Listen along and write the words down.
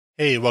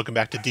Hey, welcome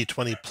back to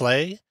D20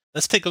 Play.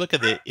 Let's take a look at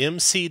the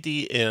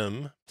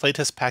MCDM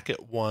Playtest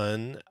Packet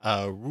 1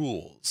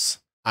 rules.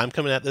 I'm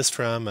coming at this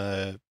from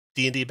a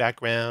D&D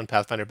background,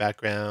 Pathfinder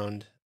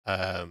background,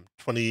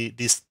 20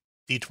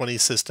 D20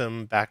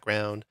 system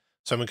background.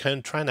 So I'm kind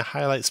of trying to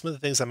highlight some of the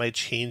things I might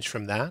change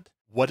from that.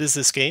 What is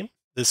this game?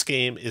 This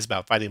game is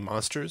about fighting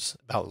monsters,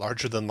 about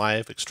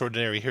larger-than-life,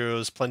 extraordinary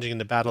heroes plunging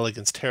into battle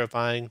against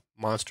terrifying,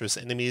 monstrous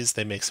enemies.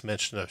 They make some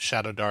mention of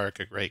Shadow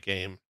Dark, a great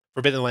game.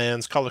 Forbidden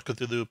Lands, Call of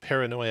Cthulhu,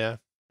 Paranoia.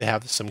 They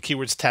have some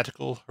keywords: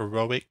 tactical,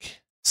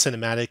 heroic,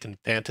 cinematic, and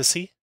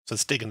fantasy. So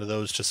let's dig into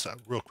those just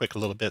real quick a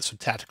little bit. So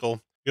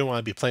tactical, you don't want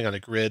to be playing on a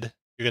grid.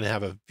 You're going to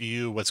have a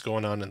view of what's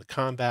going on in the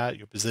combat.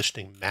 Your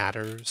positioning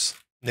matters.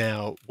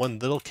 Now, one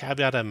little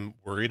caveat I'm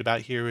worried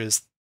about here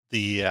is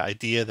the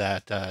idea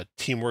that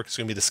teamwork is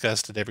going to be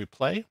discussed at every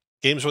play.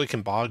 Games really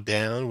can bog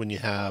down when you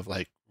have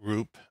like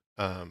group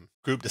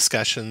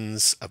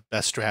discussions of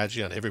best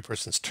strategy on every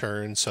person's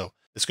turn. So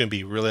it's going to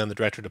be really on the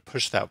director to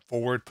push that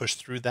forward, push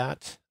through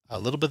that. A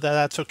little bit of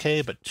that's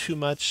okay, but too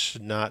much,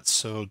 not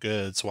so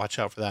good. So watch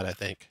out for that, I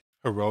think.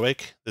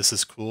 Heroic, this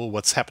is cool.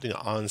 What's happening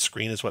on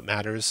screen is what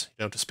matters.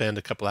 You don't have to spend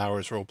a couple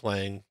hours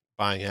role-playing,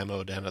 buying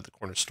ammo down at the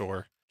corner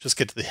store. Just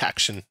get to the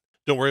action.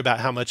 Don't worry about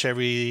how much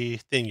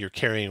everything you're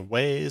carrying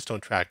weighs.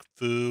 Don't track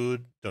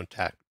food. Don't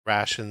track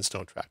rations.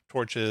 Don't track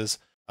torches.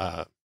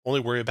 Only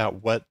worry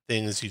about what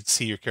things you'd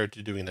see your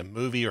character doing in a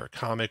movie or a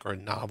comic or a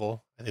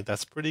novel. I think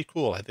that's pretty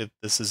cool. I think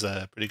this is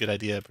a pretty good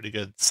idea, pretty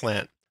good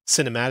slant.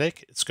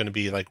 Cinematic, it's going to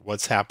be like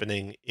what's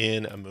happening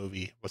in a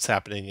movie, what's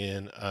happening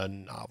in a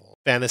novel.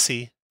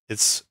 Fantasy,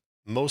 it's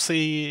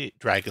mostly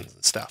dragons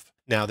and stuff.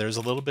 Now, there's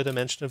a little bit of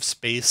mention of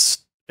space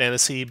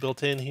fantasy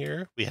built in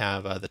here. We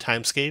have the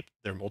Timescape,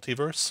 their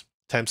multiverse.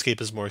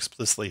 Timescape is more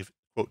explicitly,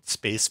 quote,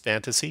 space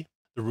fantasy.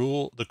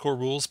 The core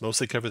rules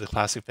mostly cover the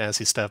classic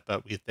fantasy stuff,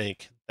 but we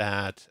think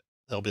that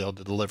they'll be able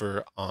to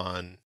deliver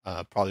on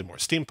probably more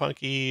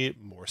steampunky,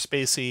 more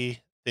spacey,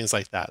 things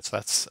like that. So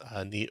that's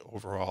a neat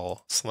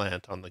overall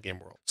slant on the game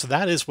world. So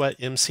that is what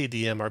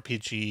MCDM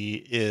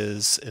RPG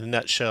is in a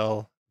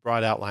nutshell,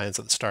 broad outlines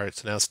at the start.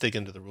 So now let's dig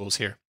into the rules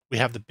here. We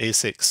have the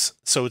basics.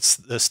 So it's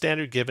the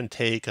standard give and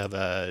take of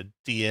a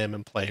DM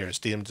and players.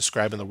 DM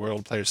describing the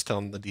world, players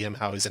telling the DM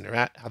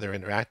how they're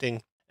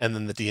interacting, and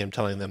then the DM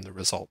telling them the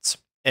results.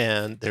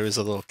 And there is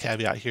a little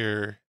caveat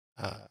here.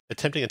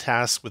 Attempting a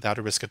task without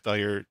a risk of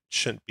failure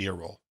shouldn't be a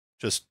roll.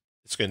 Just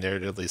it's going to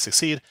narratively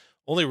succeed.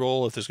 Only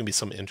roll if there's going to be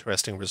some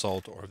interesting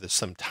result or if there's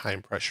some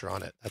time pressure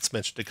on it. That's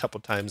mentioned a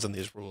couple times in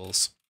these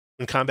rules.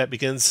 When combat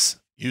begins,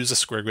 use a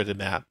square gridded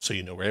map so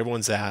you know where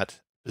everyone's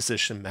at.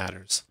 Position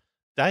matters.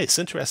 Dice.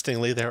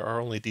 Interestingly, there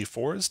are only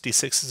D4s,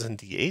 D6s, and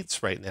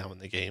D8s right now in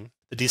the game.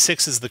 The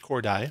D6 is the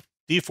core die.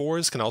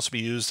 D4s can also be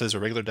used as a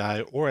regular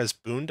die or as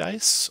boon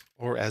dice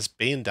or as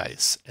bane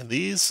dice, and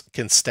these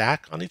can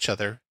stack on each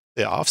other.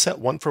 They offset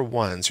 1 for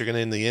 1, so you're going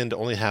to in the end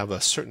only have a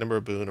certain number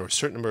of boon or a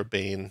certain number of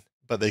bane,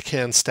 but they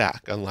can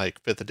stack,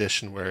 unlike 5th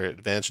edition where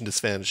advantage and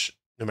disadvantage,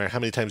 no matter how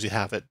many times you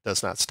have it,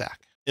 does not stack.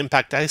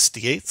 Impact dice,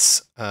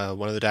 D8s,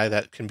 one of the die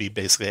that can be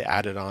basically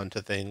added on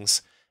to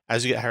things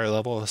as you get higher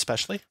level,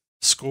 especially.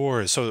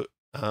 Scores, so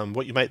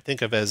what you might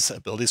think of as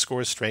ability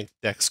scores, strength,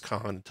 dex,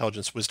 con,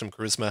 intelligence, wisdom,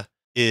 charisma,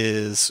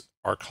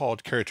 are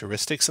called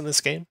characteristics in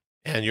this game.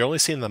 And you're only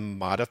seeing the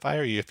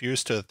modifier. If you're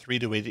used to 3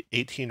 to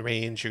 18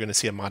 range, you're going to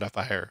see a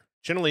modifier,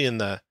 generally in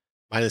the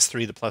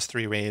 -3 to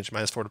 +3 range,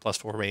 -4 to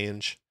 +4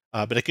 range.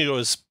 But it can go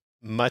as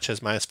much as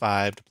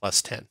 -5 to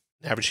 +10.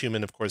 An average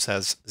human, of course,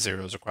 has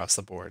zeros across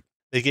the board.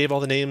 They gave all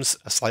the names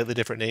a slightly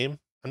different name.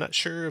 I'm not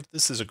sure if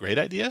this is a great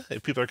idea.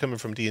 If people are coming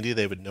from D&D,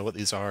 they would know what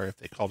these are if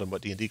they called them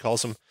what D&D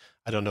calls them.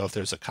 I don't know if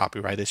there's a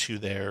copyright issue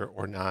there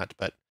or not,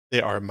 but they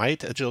are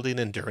might, agility, and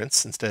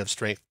endurance instead of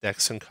strength,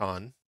 dex, and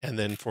con. And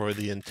then for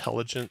the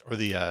intelligent or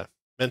the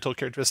mental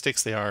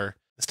characteristics, they are,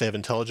 instead of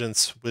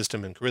intelligence,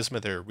 wisdom, and charisma,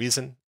 they're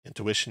reason,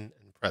 intuition,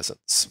 and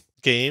presence.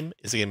 Game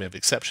is a game of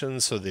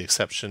exceptions, so the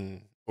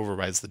exception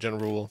overrides the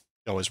general rule.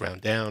 You always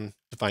round down.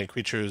 Define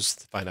creatures,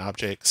 define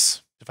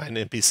objects, define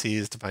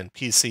NPCs, define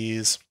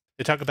PCs.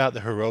 They talk about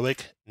the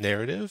heroic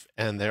narrative,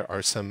 and there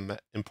are some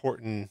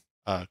important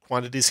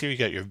quantities here. You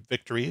got your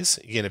victories.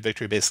 You gain a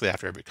victory basically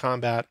after every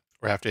combat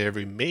or after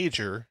every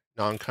major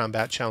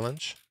non-combat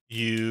challenge.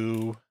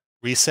 You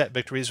reset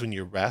victories when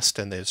you rest,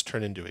 and those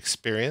turn into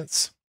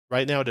experience.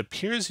 Right now, it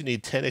appears you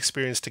need 10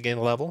 experience to gain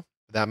a level.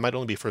 That might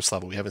only be first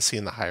level. We haven't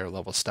seen the higher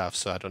level stuff,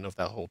 so I don't know if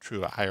that'll hold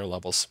true at higher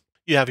levels.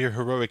 You have your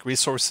heroic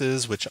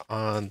resources, which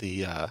on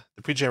the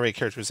pre-generated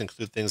characters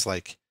include things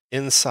like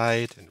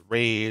insight and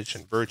rage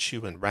and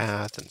virtue and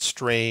wrath and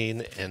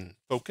strain and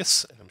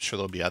focus, and I'm sure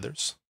there'll be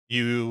others.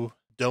 You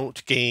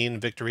don't gain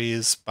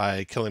victories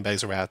by killing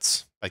bags of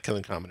rats, by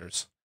killing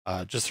commoners.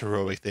 Just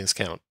heroic things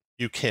count.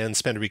 You can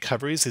spend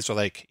recoveries. These are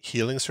like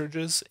healing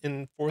surges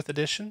in 4th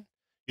edition.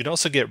 You'd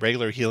also get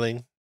regular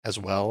healing as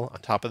well on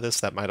top of this.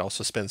 That might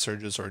also spend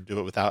surges or do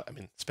it without,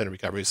 spend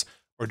recoveries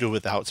or do it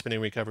without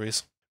spending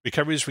recoveries.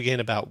 Recoveries regain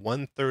about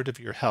 1/3 of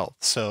your health.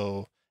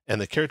 So, and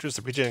the characters,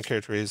 the pre-gen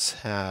characters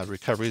have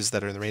recoveries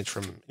that are in the range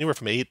from anywhere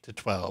from 8 to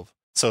 12.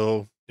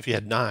 So If you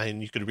had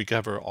 9, you could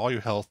recover all your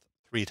health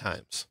 3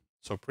 times.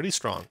 So pretty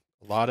strong.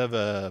 A lot of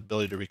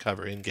ability to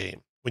recover in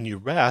game. When you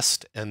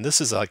rest, and this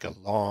is like a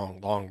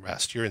long, long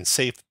rest, you're in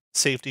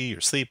safety,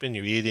 you're sleeping,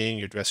 you're eating,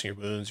 you're dressing your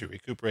wounds, you're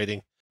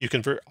recuperating. You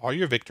convert all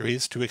your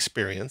victories to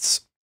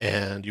experience,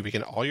 and you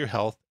regain all your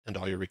health and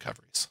all your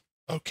recoveries.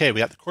 Okay, we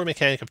got the core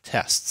mechanic of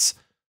tests.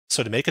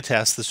 So to make a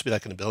test, this would be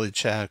like an ability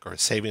check or a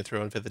saving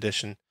throw in 5th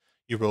edition.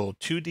 You roll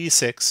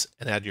 2d6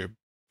 and add your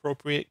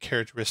appropriate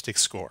characteristic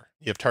score.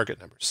 You have target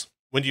numbers.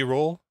 When do you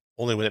roll?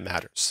 Only when it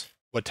matters.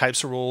 What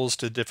types of rolls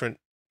do different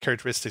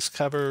characteristics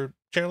cover?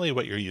 Generally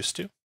what you're used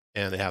to,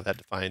 and they have that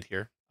defined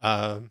here.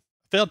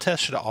 Failed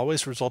test should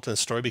always result in the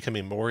story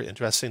becoming more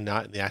interesting,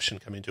 not in the action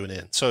coming to an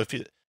end. So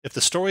if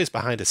the story is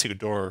behind a secret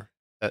door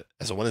that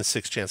has a 1 in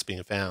 6 chance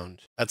being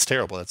found, that's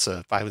terrible. That's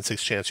a 5 in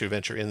 6 chance your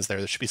adventure ends there.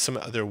 There should be some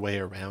other way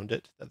around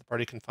it that the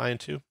party can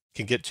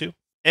get to.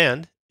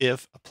 And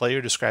if a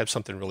player describes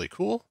something really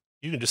cool,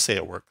 you can just say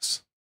it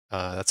works.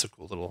 That's a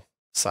cool little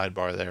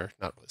sidebar there.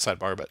 Not really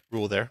sidebar, but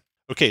rule there.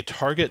 Okay,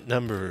 target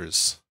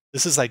numbers.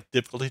 This is like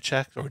difficulty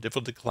check or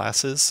difficulty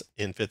classes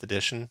in 5th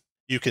edition.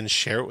 You can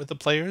share it with the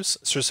players.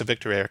 Source of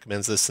Victory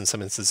recommends this in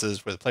some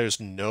instances where the players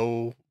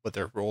know what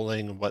they're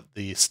rolling, what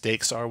the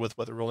stakes are with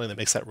what they're rolling. That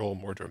makes that roll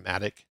more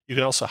dramatic. You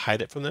can also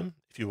hide it from them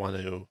if you want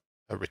to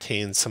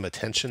retain some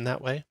attention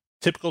that way.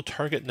 Typical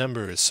target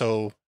numbers.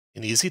 So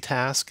an easy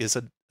task is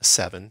a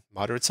 7,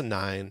 moderate's a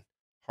 9,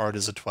 hard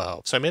is a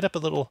 12. So I made up a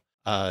little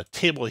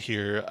table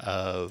here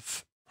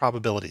of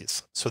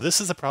probabilities. So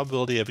this is the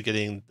probability of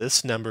getting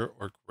this number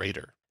or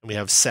greater. And we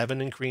have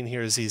 7 in green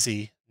here is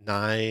easy,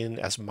 9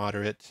 as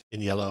moderate in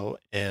yellow,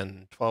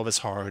 and 12 as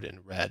hard in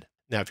red.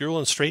 Now, if you're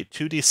rolling straight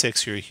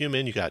 2d6, you're a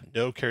human, you got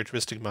no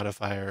characteristic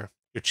modifier.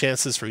 Your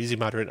chances for easy,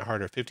 moderate, and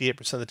hard are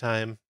 58% of the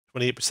time,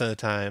 28% of the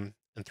time,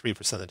 and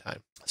 3% of the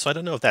time. So I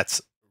don't know if that's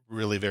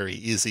really very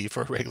easy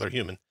for a regular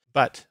human.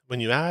 But when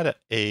you add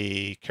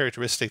a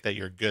characteristic that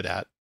you're good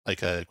at,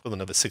 like a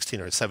equivalent of a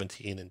 16 or a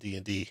 17 in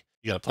D&D,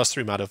 you got a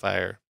 +3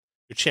 modifier.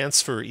 Your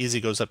chance for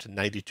easy goes up to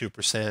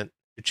 92%.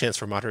 Your chance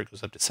for moderate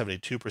goes up to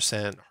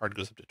 72%, hard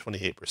goes up to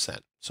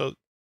 28%. So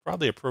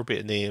probably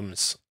appropriate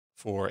names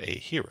for a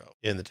hero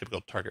in the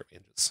typical target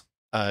ranges.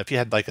 If you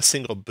had like a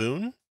single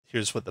boon,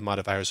 here's what the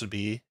modifiers would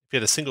be. If you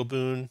had a single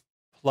boon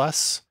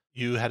plus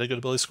you had a good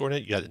ability score in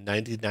it, you got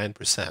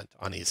 99%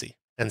 on easy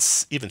and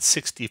even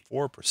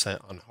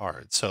 64% on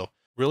hard. So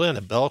really on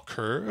a bell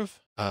curve,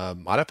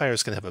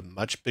 modifiers can have a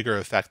much bigger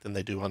effect than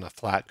they do on a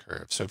flat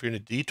curve. So if you're in a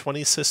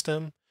D20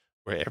 system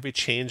where every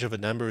change of a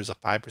number is a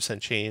 5%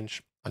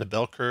 change, on a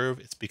bell curve,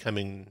 it's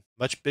becoming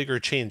much bigger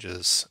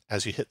changes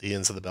as you hit the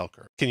ends of the bell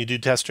curve. Can you do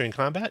tests during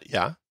combat?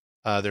 Yeah.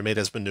 They're made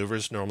as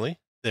maneuvers normally.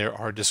 There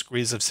are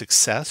degrees of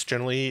success.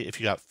 Generally, if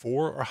you got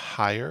 4 or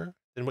higher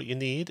than what you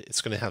need,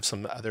 it's going to have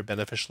some other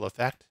beneficial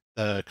effect.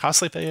 The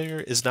costly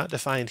failure is not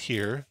defined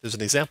here. There's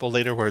an example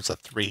later where it's a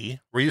 3.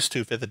 We're used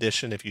to 5th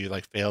edition. If you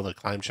like fail a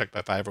climb check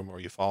by 5 or more,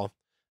 you fall.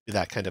 Do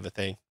that kind of a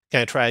thing.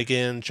 Can I try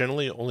again?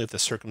 Generally, only if the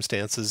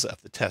circumstances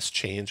of the test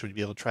change would you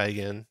be able to try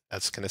again.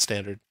 That's kind of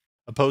standard.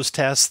 Opposed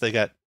tests, they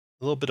got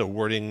a little bit of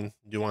wording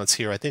nuance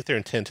here. I think their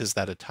intent is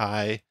that a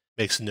tie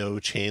makes no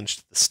change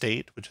to the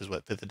state, which is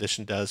what 5th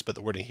edition does. But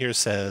the wording here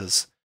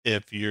says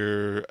if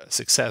your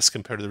success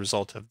compared to the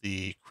result of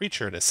the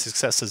creature and a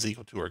success is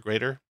equal to or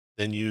greater,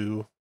 then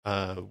you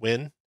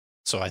win.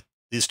 So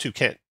these two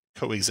can't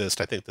coexist.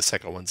 I think the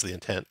second one's the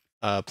intent.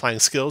 Applying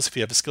skills, if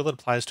you have a skill that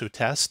applies to a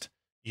test,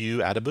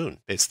 you add a boon,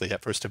 basically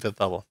at 1st to 5th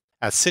level.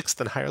 At 6th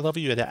and higher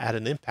level, you had to add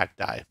an impact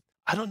die.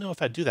 I don't know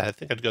if I'd do that. I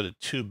think I'd go to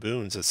 2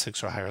 boons at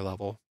 6 or higher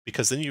level,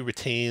 because then you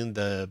retain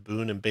the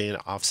boon and bane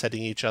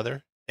offsetting each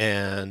other.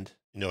 And,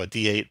 a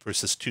D8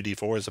 versus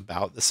 2D4 is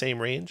about the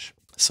same range.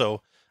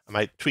 So I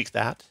might tweak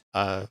that.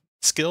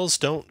 Skills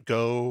don't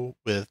go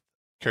with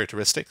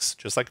characteristics.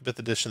 Just like in 5th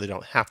edition, they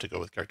don't have to go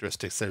with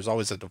characteristics. There's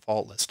always a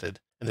default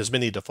listed, and there's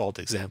many default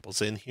examples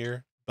in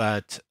here.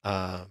 But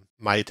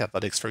might,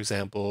 athletics, for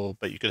example,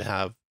 but you could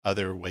have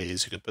other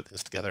ways you could put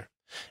things together.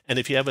 And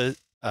if you have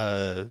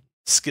a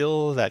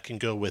skill that can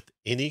go with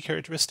any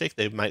characteristic,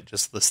 they might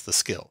just list the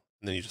skill,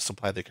 and then you just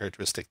apply the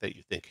characteristic that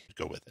you think would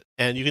go with it.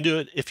 And you can do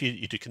it if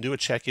you can do a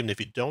check even if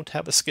you don't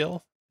have a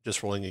skill,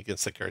 just rolling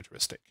against the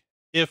characteristic,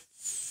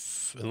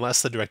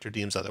 unless the director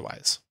deems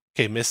otherwise.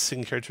 Okay,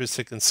 missing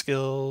characteristic and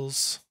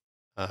skills.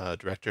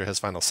 Director has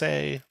final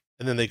say,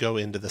 and then they go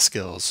into the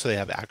skills. So they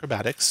have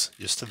acrobatics,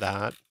 used to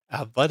that.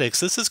 Athletics,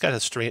 this has got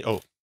a strange.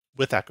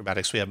 With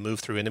acrobatics, we have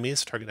move through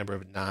enemies, target number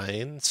of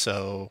 9.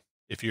 So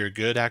if you're a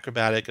good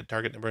acrobatic, a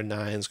target number of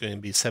 9 is going to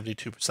be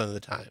 72% of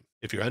the time.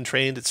 If you're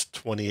untrained, it's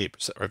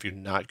 28%. Or if you're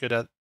not good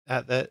at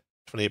that,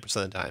 28%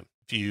 of the time.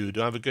 If you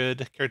don't have a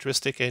good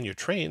characteristic and you're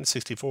trained,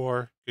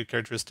 64, good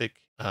characteristic,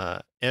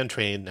 and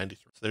trained,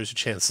 93. So there's your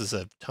chances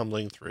of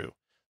tumbling through.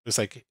 Looks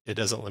like it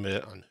doesn't limit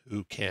it on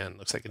who can.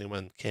 Looks like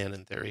anyone can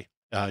in theory.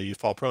 You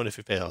fall prone if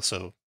you fail,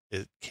 so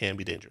it can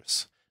be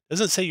dangerous. It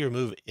doesn't say your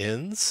move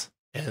ends,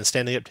 and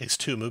standing up takes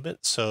 2 movement,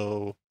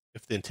 so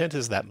if the intent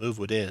is that move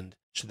would end,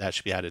 that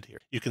should be added here.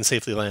 You can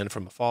safely land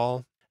from a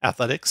fall.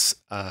 Athletics,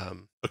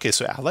 Okay,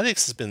 so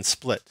athletics has been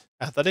split.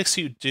 Athletics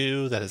you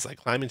do that is like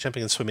climbing,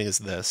 jumping, and swimming is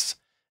this.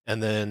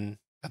 And then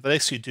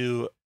athletics you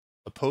do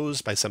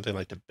opposed by something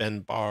like to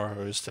bend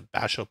bars, to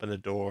bash open a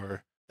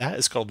door, that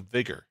is called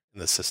vigor in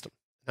the system.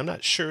 I'm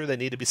not sure they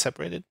need to be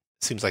separated.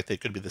 It seems like they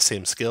could be the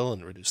same skill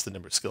and reduce the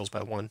number of skills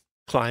by one.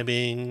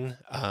 Climbing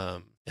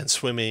and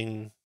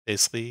swimming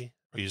basically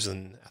are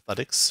using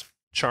athletics.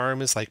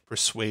 Charm is like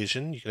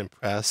persuasion. You can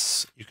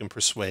impress, you can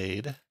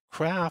persuade.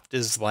 Craft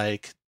is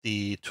like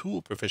the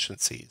tool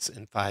proficiencies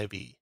in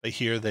 5e, but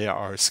here they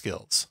are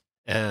skills.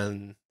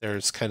 And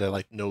there's kind of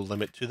like no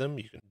limit to them.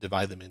 You can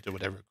divide them into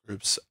whatever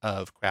groups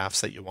of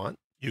crafts that you want.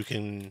 You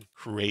can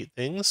create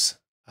things.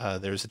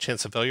 There's a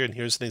chance of failure, and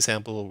here's an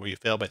example where you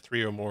fail by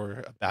 3 or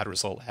more, a bad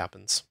result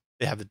happens.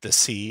 They have the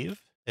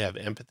deceive, they have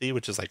empathy,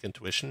 which is like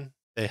intuition.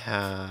 They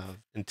have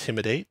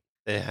intimidate,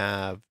 they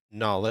have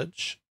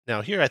knowledge.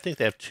 Now here I think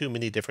they have too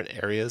many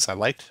different areas. I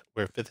liked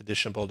where 5th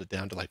edition boiled it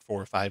down to like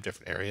 4 or 5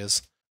 different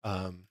areas.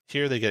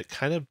 Here they get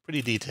kind of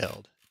pretty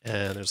detailed,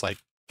 and there's like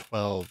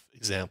 12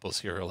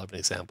 examples here, 11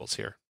 examples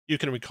here. You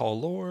can recall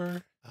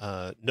lore.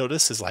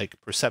 Notice is like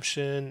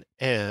perception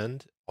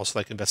and also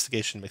like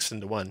investigation mixed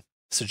into one,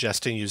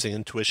 suggesting using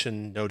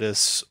intuition,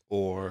 notice,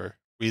 or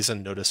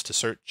reason, notice to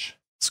search.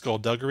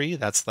 Skullduggery,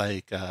 that's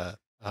like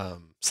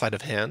sleight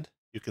of hand.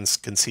 You can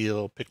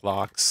conceal, pick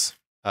locks,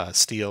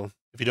 steal.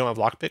 If you don't have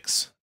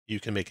lockpicks, you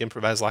can make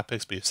improvised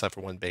lockpicks, but you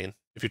suffer 1 bane.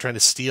 If you're trying to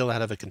steal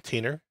out of a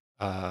container,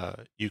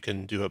 you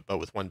can do it, but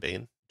with 1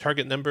 bane.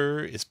 Target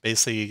number is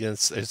basically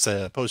it's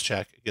a opposed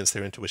check against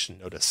their intuition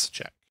notice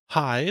check.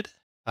 Hide,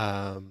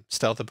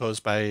 stealth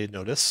opposed by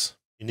notice.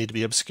 You need to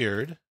be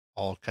obscured,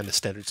 all kind of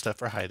standard stuff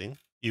for hiding.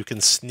 You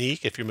can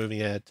sneak if you're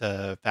moving at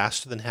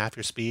faster than half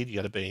your speed, you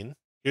got a bane.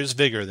 Here's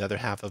vigor, the other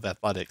half of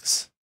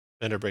athletics.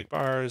 Bend or break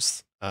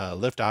bars,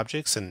 lift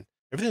objects, and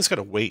everything's got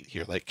a weight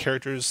here. Like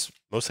characters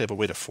mostly have a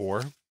weight of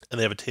 4, and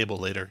they have a table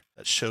later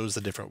that shows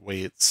the different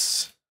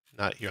weights.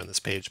 Not here on this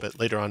page, but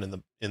later on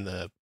in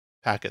the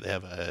packet they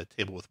have a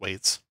table with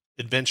weights.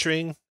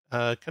 Adventuring,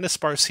 kind of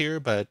sparse here,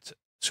 but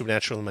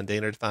supernatural and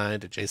mundane are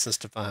defined, adjacents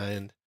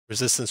defined.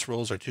 Resistance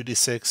rolls are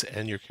 2d6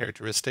 and your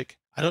characteristic.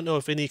 I don't know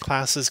if any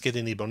classes get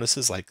any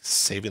bonuses, like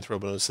saving throw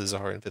bonuses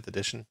are in 5th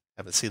edition.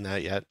 Haven't seen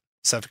that yet.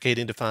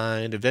 Suffocating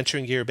defined.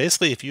 Adventuring gear,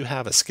 basically if you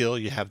have a skill,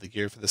 you have the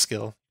gear for the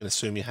skill. You can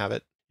assume you have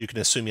it. You can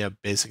assume you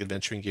have basic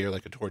adventuring gear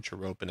like a torch, a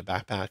rope, and a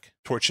backpack.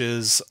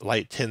 Torches,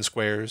 light 10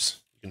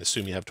 squares. You can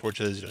assume you have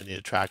torches. You don't need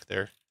to track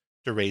their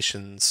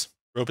durations.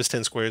 Rope is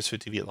 10 squares,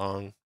 50 feet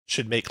long.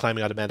 Should make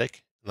climbing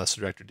automatic, unless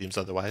the director deems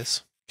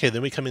otherwise. Okay,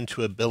 then we come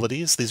into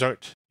abilities. These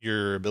aren't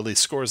your ability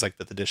scores like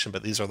 5th edition,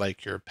 but these are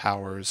like your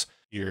powers,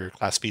 your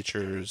class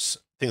features,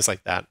 things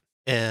like that.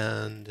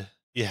 And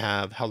you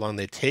have how long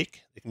they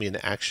take. They can be an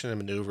action, a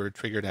maneuver,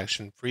 triggered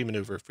action, free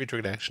maneuver, free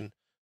triggered action.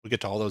 We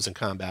get to all those in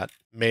combat.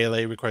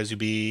 Melee requires you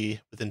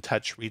be within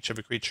touch, reach of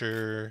a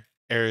creature.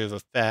 Area of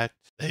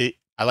effect.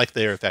 I like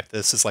the area of effect.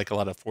 This is like a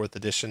lot of 4th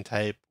edition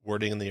type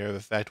wording in the area of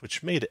effect,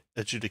 which made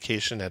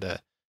adjudication at a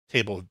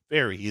table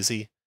very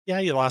easy. Yeah,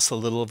 you lost a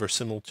little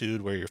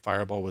verisimilitude where your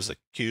fireball was a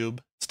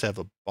cube instead of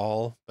a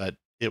ball, but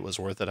it was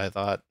worth it, I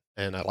thought.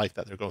 And I like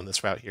that they're going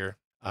this route here.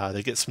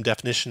 They get some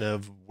definition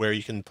of where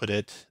you can put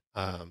it.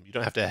 You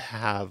don't have to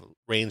have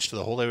range to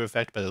the whole area of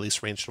effect, but at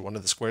least range to one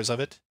of the squares of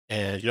it.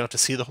 And you don't have to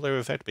see the whole area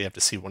of effect, but you have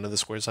to see one of the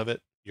squares of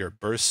it. Your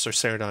bursts are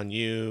centered on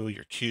you.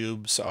 Your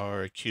cubes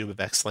are a cube of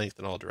X length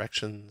in all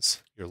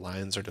directions. Your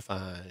lines are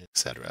defined,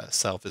 etc.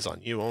 Self is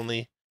on you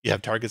only. You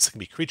have targets that can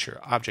be creature,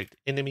 object,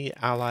 enemy,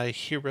 ally,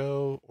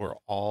 hero, or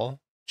all.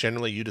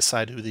 Generally, you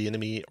decide who the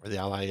enemy or the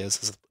ally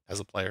is as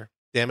a player.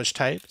 Damage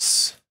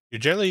types. You're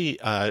generally,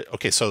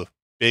 okay, so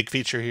big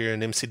feature here in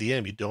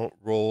MCDM, you don't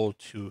roll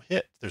to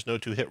hit. There's no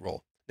 2-hit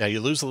roll. Now you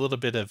lose a little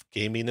bit of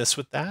gaminess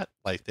with that,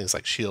 like things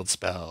like shield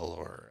spell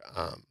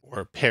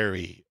or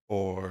parry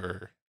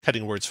or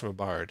cutting words from a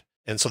bard.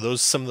 And so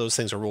some of those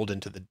things are rolled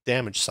into the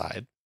damage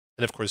side.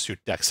 And of course your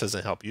dex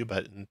doesn't help you,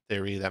 but in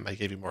theory that might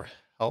give you more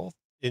health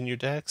in your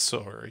dex,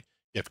 or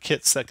you have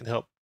kits that can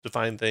help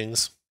define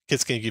things.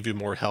 Kits can give you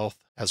more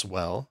health as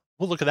well.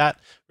 We'll look at that.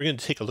 We're going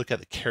to take a look at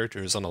the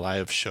characters on a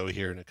live show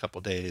here in a couple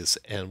days,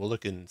 and we'll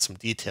look in some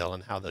detail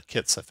on how the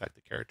kits affect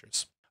the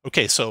characters.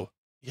 Okay, so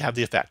you have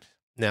the effect.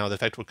 Now, the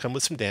effect will come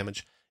with some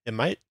damage.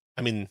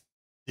 The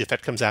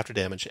effect comes after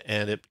damage,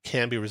 and it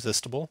can be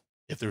resistible.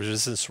 If the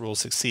resistance rule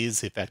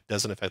succeeds, the effect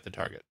doesn't affect the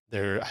target.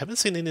 I haven't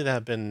seen any that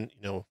have been,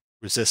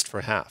 resist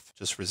for half,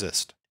 just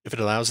resist. If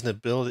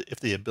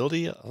the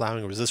ability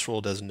allowing a resist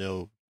roll does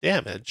no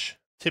damage,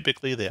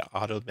 typically they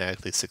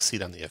automatically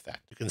succeed on the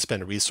effect. You can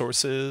spend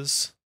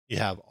resources. You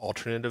have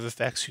alternative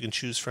effects you can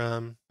choose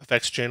from.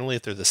 Effects generally,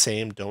 if they're the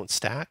same, don't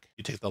stack.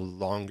 You take the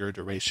longer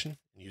duration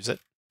and use it.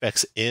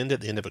 Effects end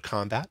at the end of a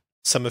combat.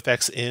 Some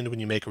effects end when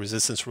you make a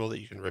resistance roll that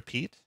you can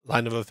repeat.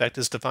 Line of effect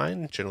is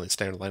defined, generally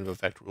standard line of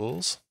effect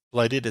rules.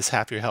 Blighted is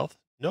half your health.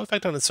 No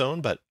effect on its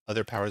own, but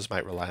other powers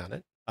might rely on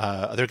it.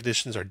 Other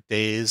conditions are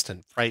dazed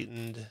and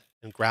frightened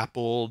and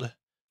grappled.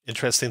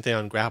 Interesting thing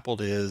on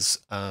grappled is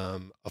a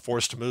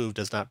forced move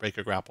does not break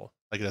a grapple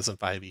like it does in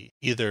 5e.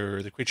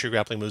 Either the creature you're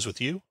grappling moves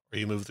with you, or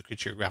you move the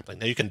creature you're grappling.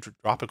 Now you can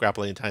drop a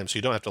grapple anytime, so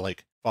you don't have to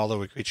like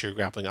follow a creature you're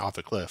grappling off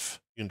a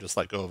cliff. You can just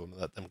let go of them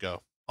and let them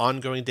go.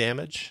 Ongoing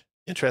damage.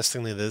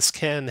 Interestingly, this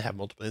can have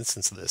multiple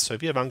instances of this. So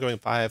if you have ongoing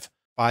 5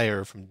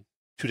 fire from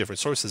 2 different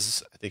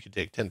sources, I think you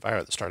take 10 fire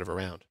at the start of a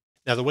round.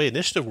 Now the way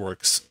initiative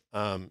works,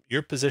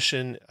 your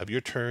position of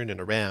your turn in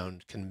a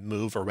round can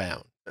move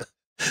around.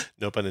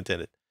 No pun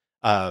intended.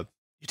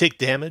 You take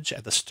damage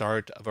at the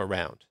start of a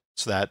round.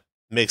 So that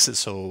makes it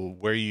so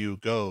where you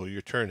go,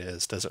 your turn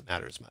is, doesn't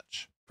matter as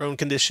much. Prone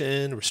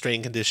condition,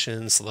 restraint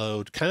condition,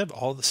 slowed, kind of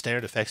all the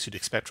standard effects you'd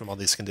expect from all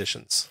these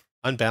conditions.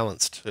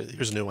 Unbalanced.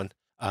 Here's a new one.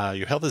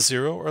 Your health is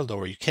 0 or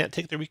lower. You can't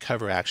take the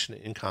recover action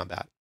in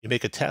combat. You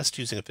make a test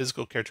using a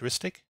physical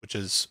characteristic, which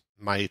is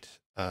might,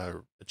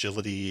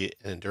 agility,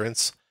 and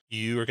endurance.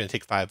 You are going to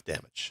take 5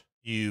 damage.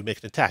 You make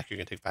an attack, you're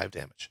going to take 5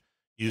 damage.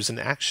 Use an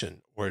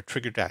action or a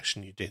triggered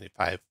action, you take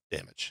 5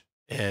 damage.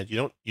 And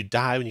you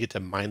die when you get to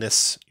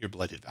minus your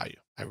bloodied value.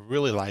 I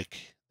really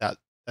like that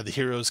the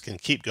heroes can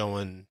keep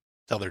going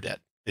till they're dead.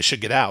 They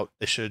should get out.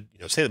 They should,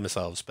 save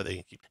themselves, but they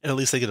can keep, and at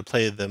least they get to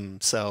play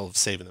themselves,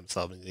 saving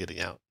themselves and getting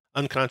out.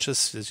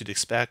 Unconscious, as you'd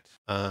expect.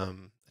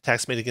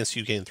 Attacks made against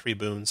you gain 3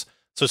 boons.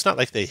 So it's not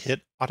like they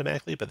hit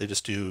automatically, but they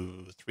just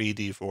do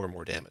 3d4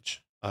 more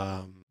damage.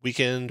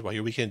 Weakened, while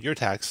you're weakened, your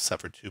attacks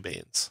suffer 2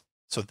 banes.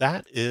 So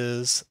that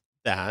is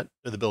that,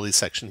 the abilities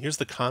section. Here's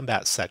the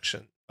combat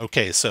section.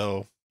 Okay,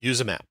 so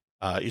use a map.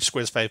 Each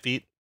square is 5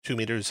 feet, 2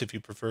 meters if you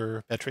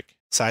prefer metric.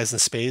 Size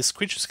and space.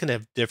 Creatures can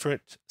have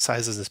different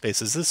sizes and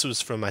spaces. This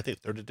was from, I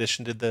think, 3rd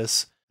edition did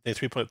this. I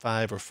think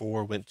 3.5 or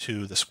 4 went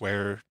to the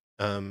square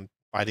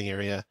fighting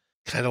area.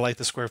 Kind of like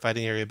the square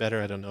fighting area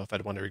better. I don't know if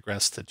I'd want to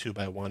regress to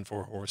 2x1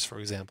 for a horse, for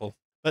example.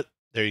 But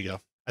there you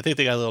go. I think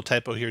they got a little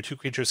typo here. 2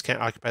 creatures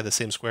can't occupy the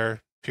same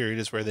square. Period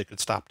is where they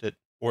could stopped it.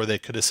 Or they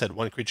could have said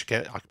 1 creature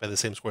can't occupy the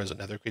same square as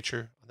another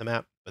creature on the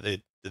map, but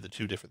they did the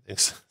 2 different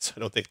things. So I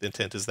don't think the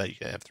intent is that you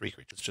can have 3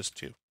 creatures, just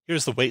 2.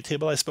 Here's the weight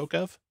table I spoke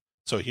of.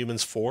 So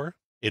humans 4,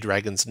 a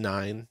dragon's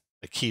 9,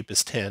 a keep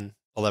is 10,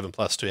 11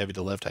 plus too heavy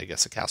to lift, I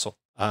guess, a castle.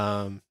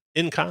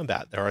 In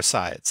combat, there are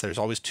sides. There's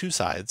always 2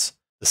 sides.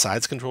 The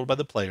sides controlled by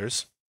the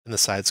players, and the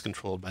sides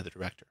controlled by the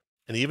director.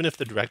 And even if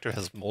the director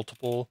has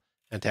multiple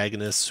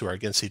antagonists who are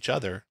against each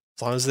other,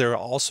 as long as they're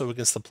also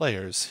against the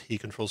players, he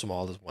controls them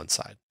all as one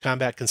side.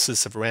 Combat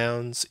consists of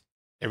rounds.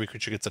 Every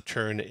creature gets a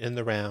turn in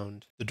the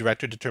round. The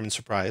director determines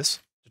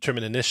surprise.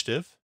 Determine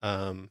initiative.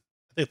 I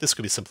think this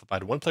could be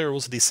simplified. 1 player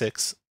rolls a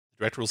d6. The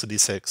director rolls a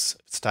d6.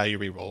 If it's tie, you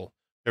re-roll.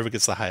 Whoever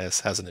gets the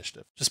highest has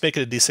initiative. Just make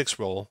it a d6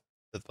 roll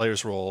that the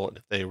players roll, and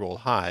if they roll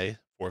high,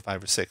 4,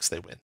 5, or 6, they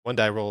win. 1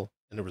 die roll,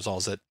 and it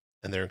resolves it,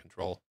 and they're in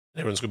control.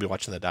 Everyone's going to be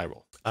watching the die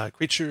roll.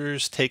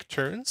 Creatures take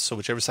turns, so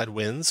whichever side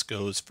wins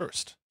goes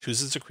first.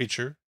 Chooses a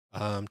creature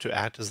to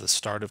act as the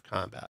start of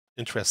combat.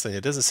 Interesting,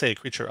 it doesn't say a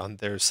creature on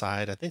their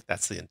side. I think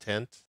that's the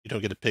intent. You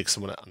don't get to pick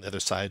someone on the other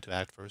side to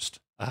act first.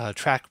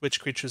 Track which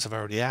creatures have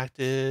already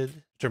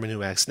acted. Determine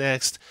who acts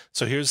next.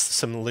 So here's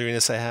some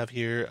leeriness I have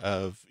here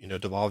of,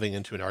 devolving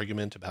into an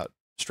argument about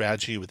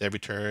strategy with every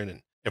turn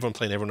and everyone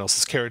playing everyone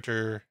else's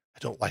character. I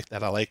don't like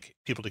that. I like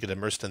people to get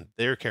immersed in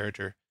their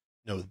character,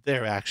 know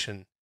their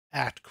action,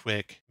 act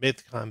quick, make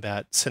the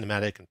combat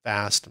cinematic and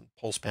fast and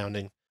pulse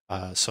pounding.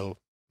 So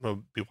I'm going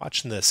to be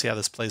watching this, see how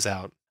this plays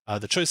out.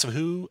 The choice of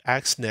who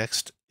acts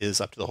next is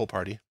up to the whole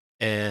party.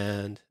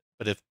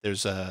 But if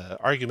there's an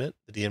argument,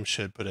 the DM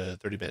should put a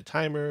 30-minute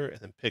timer and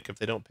then pick if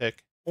they don't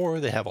pick.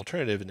 Or they have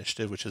alternative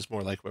initiative, which is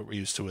more like what we're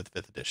used to with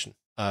 5th edition.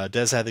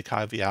 Does have the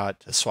caveat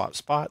to swap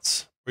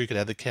spots, or you could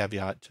add the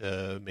caveat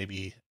to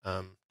maybe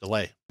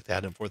delay, if they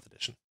had in 4th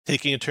edition.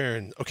 Taking a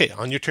turn. Okay,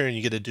 on your turn,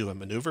 you get to do a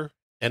maneuver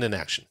and an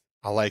action.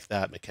 I like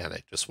that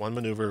mechanic. Just 1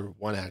 maneuver,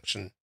 1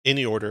 action,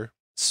 any order.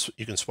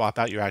 You can swap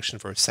out your action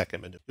for a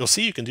second maneuver. You'll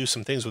see you can do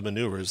some things with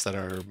maneuvers that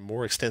are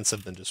more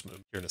extensive than just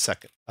move here in a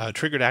second.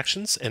 Triggered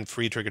actions and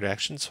free triggered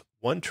actions.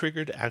 1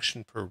 triggered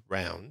action per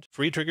round.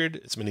 Free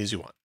triggered as many as you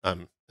want,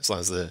 as long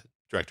as the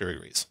director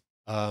agrees.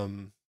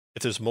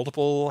 If there's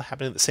multiple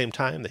happening at the same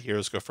time, the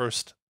heroes go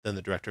first, then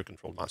the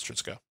director-controlled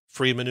monsters go.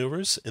 Free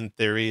maneuvers, in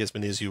theory, as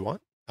many as you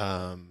want.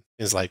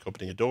 Things like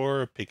opening a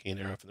door, picking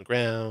an arrow from the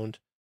ground,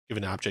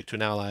 giving an object to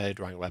an ally,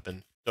 drawing a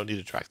weapon. Don't need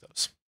to track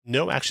those.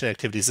 No action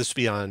activities. This would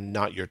be on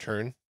not your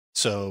turn.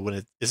 So when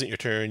it isn't your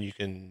turn, you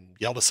can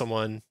yell to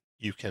someone,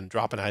 you can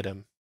drop an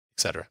item,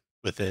 etc.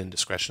 within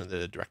discretion of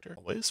the director.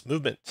 Always.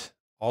 Movement.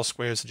 All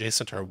squares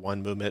adjacent are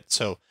 1 movement.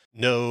 So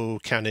no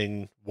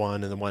counting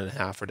 1 and then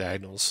 1.5 for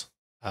diagonals.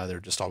 They're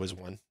just always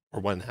 1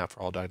 or 1.5 for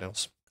all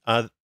diagonals.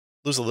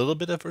 Lose a little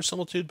bit of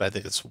verisimilitude, but I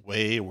think it's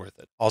way worth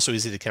it. Also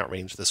easy to count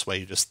range this way.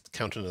 You just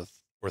count in a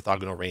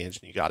orthogonal range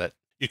and you got it.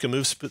 You can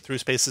move through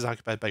spaces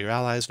occupied by your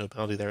allies, no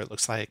penalty there, it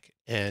looks like.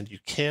 And you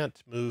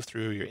can't move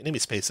through your enemy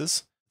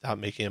spaces without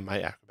making a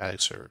might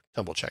acrobatics or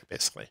tumble check,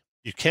 basically.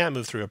 You can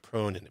move through a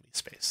prone enemy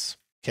space.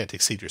 Can't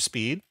exceed your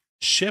speed.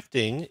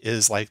 Shifting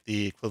is like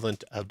the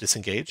equivalent of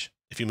disengage.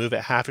 If you move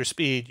at half your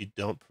speed, you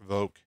don't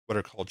provoke what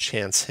are called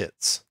chance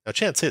hits. Now,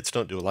 chance hits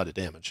don't do a lot of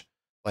damage.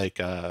 Like,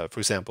 for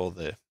example,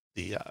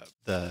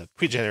 the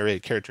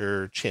pre-generated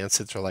character chance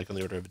hits are like on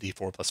the order of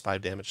d4 plus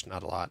 5 damage,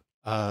 not a lot.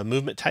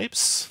 Movement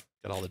types,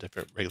 got all the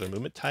different regular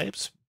movement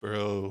types.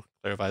 Burrow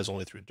clarifies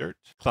only through dirt.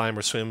 Climb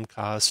or swim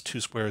costs 2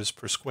 squares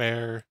per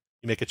square.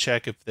 You make a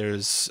check if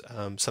there's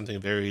something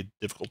very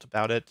difficult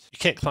about it. You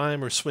can't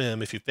climb or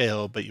swim if you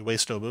fail, but you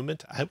waste no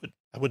movement. I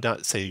would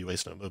not say you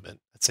waste no movement.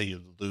 I'd say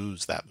you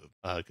lose that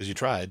move because you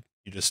tried.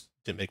 You just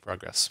didn't make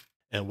progress.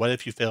 And what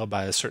if you fail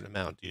by a certain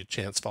amount? Do you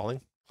chance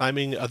falling?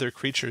 Climbing other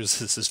creatures.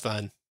 This is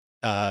fun.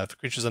 If a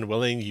creature's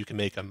unwilling, you can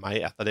make a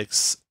might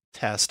athletics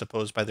test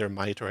opposed by their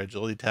might or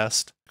agility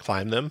test.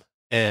 Climb them.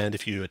 And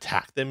if you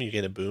attack them, you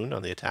get a boon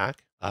on the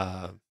attack.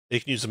 They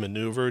can use a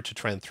maneuver to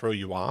try and throw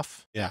you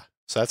off. Yeah,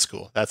 so that's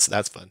cool. That's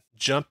fun.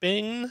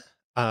 Jumping.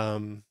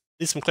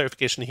 Need some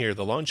clarification here.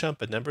 The long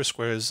jump, a number of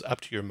squares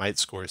up to your might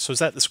score. So is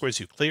that the squares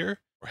you clear,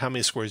 or how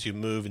many squares you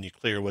move and you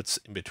clear what's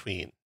in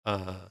between?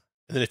 And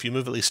then if you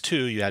move at least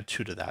 2, you add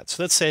 2 to that.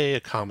 So let's say a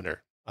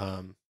commoner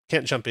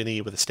can't jump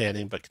any with a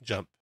standing, but can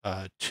jump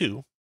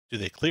 2. Do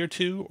they clear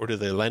 2, or do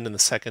they land in the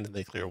second and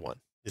they clear 1?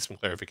 Need some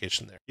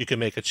clarification there. You can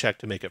make a check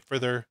to make it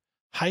further.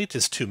 Height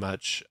is too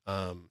much.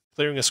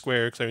 Clearing a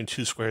square, clearing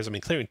 2 squares. I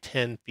mean, clearing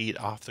 10 feet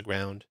off the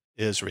ground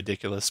is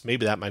ridiculous.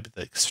 Maybe that might be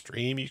the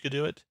extreme you could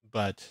do it,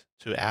 but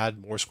to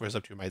add more squares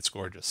up to your might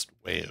score, just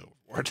way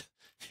overboard.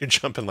 You're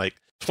jumping like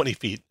 20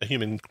 feet. A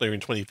human clearing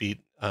 20 feet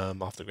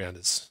off the ground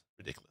is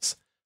ridiculous.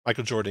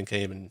 Michael Jordan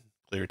came and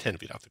cleared 10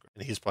 feet off the ground,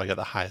 and he's probably got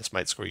the highest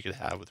might score you could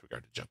have with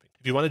regard to jumping.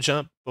 If you want to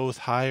jump both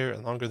higher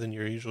and longer than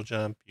your usual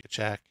jump, you can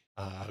check.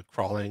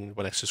 Crawling,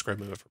 1 extra square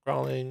movement for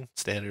crawling,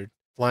 standard.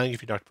 Flying,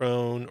 if you knock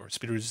prone or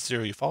speed reduces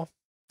 0, you fall,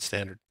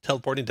 standard.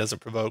 Teleporting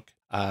doesn't provoke.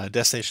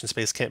 Destination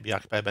space can't be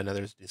occupied by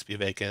another, it needs to be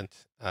vacant.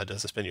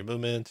 Doesn't spend your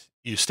movement.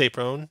 You stay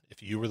prone.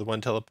 If you were the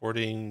one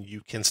teleporting,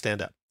 you can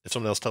stand up. If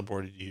someone else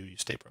teleported you, you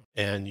stay prone.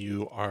 And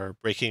you are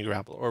breaking,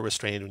 grapple, or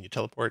restrained when you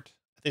teleport.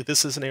 I think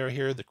this is an error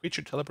here. The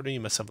creature teleporting you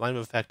must have line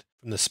of effect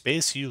from the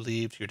space you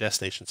leave to your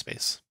destination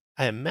space.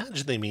 I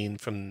imagine they mean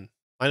from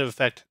line of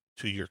effect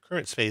to your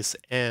current space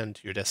and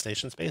to your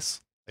destination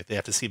space. Like they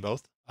have to see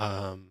both.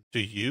 Do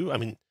you? I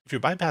mean, if you're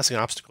bypassing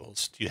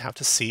obstacles, do you have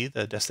to see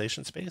the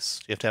destination space?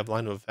 Do you have to have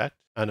line of effect?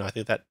 I know. I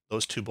think that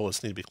those 2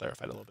 bullets need to be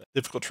clarified a little bit.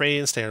 Difficult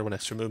terrain, standard 1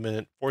 extra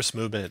movement. Force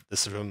movement.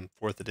 This is from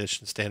 4th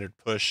edition standard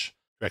push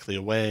directly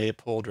away,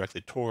 pull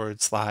directly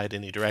towards, slide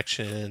any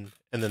direction,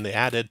 and then they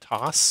added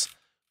toss,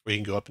 where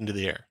you can go up into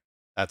the air.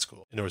 That's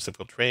cool. In other words,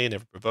 difficult terrain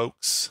never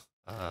provokes.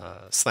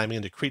 Slamming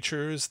into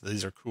creatures.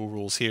 These are cool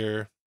rules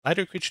here.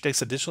 Lighter creature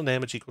takes additional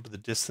damage equal to the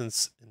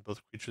difference in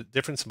both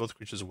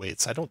creatures'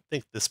 weights. I don't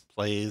think this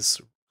plays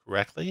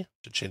correctly.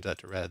 Should change that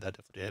to red. That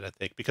definitely did, I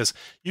think, because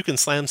you can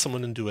slam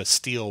someone into a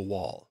steel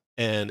wall,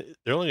 and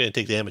they're only going to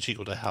take damage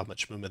equal to how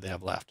much movement they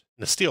have left.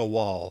 And a steel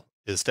wall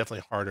is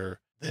definitely harder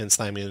than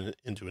slamming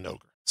into an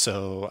ogre.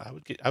 So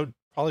I would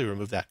probably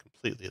remove that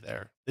completely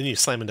there. Then you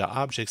slam into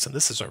objects, and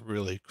this is a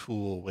really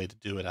cool way to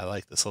do it. I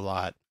like this a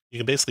lot. You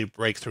can basically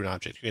break through an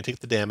object. You can take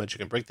the damage, you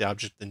can break the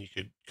object, then you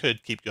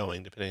could keep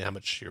going depending on how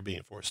much you're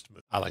being forced to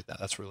move. I like that.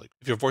 That's really cool.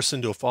 If you're forced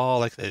into a fall,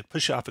 like they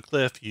push you off a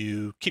cliff,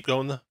 you keep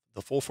going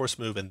the full force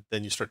move, and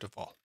then you start to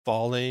fall.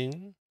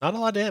 Falling, not a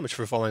lot of damage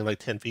for falling like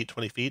 10 feet,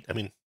 20 feet. I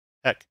mean,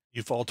 heck,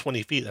 you fall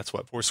 20 feet, that's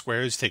what, 4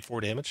 squares, you take 4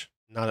 damage?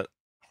 Not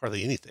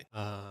hardly anything.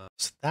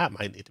 So that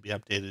might need to be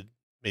updated,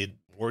 made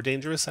more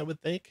dangerous, I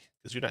would think,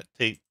 because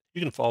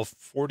you can fall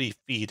 40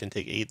 feet and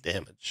take 8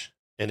 damage.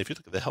 And if you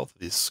look at the health of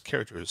these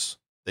characters,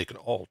 they can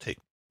all take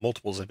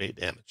multiples of 8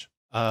 damage.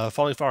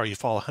 Falling far, you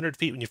fall 100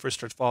 feet when you first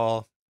start to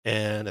fall,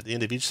 and at the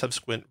end of each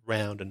subsequent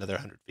round, another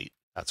 100 feet.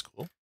 That's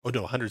cool. Oh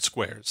no, 100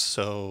 squares,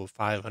 so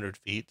 500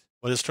 feet.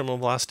 What is terminal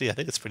velocity? I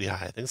think it's pretty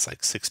high. I think it's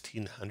like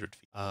 1,600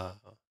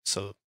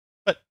 feet.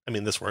 But I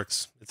mean, this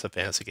works. It's a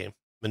fantasy game.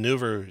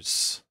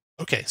 Maneuvers.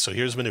 Okay, so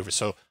here's maneuvers.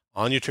 So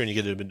on your turn, you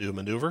get to do a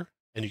maneuver,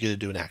 and you get to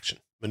do an action.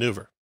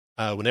 Maneuver.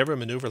 Whenever a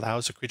maneuver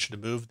allows a creature to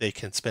move, they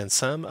can spend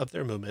some of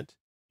their movement,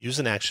 use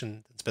an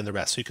action, and spend the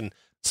rest. So you can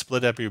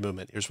split up your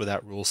movement. Here's where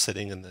that rule's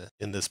sitting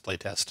in this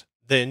playtest.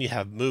 Then you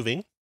have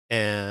moving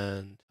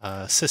and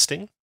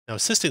assisting. Now,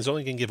 assisting is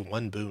only going to give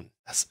 1 boon.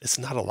 It's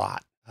not a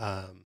lot.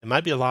 It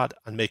might be a lot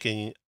on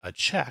making a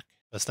check,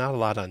 but it's not a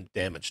lot on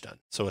damage done.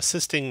 So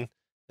assisting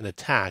an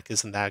attack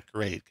isn't that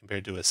great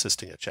compared to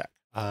assisting a check.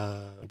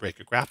 Break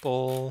a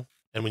grapple,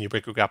 and when you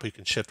break a grapple, you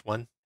can shift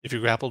 1. If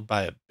you're grappled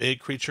by a big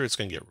creature, it's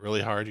going to get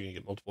really hard. You're going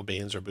to get multiple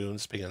banes or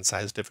boons depending on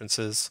size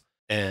differences,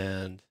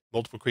 and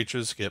multiple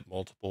creatures get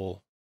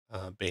multiple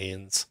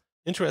banes.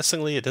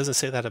 Interestingly, it doesn't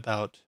say that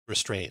about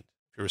restrained.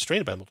 If you're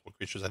restrained by multiple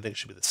creatures, I think it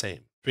should be the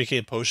same.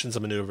 Drinking potions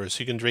and maneuvers.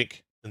 So you can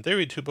drink, in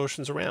theory, 2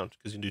 potions around,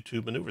 because you can do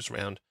 2 maneuvers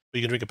around. But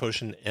you can drink a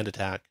potion and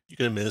attack. You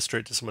can administer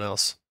it to someone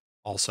else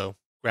also.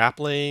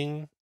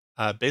 Grappling.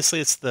 Basically,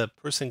 it's the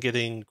person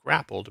getting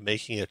grappled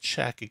making a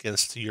check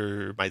against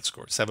your might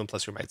score, 7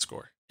 plus your might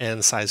score.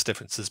 And size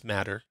differences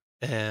matter.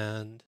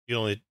 And you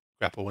only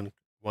grapple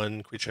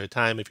one creature at a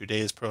time. If you're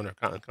dazed, prone, or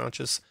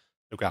unconscious,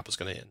 the grapple's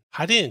going to end.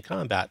 Hiding in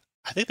combat,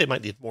 I think they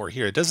might need more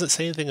here. It doesn't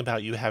say anything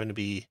about you having to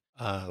be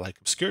like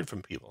obscured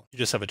from people. You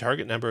just have a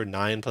target number,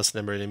 9 plus the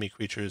number of enemy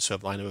creatures who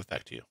have line of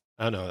effect to you.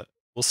 I don't know.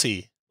 We'll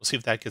see. We'll see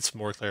if that gets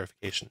more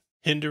clarification.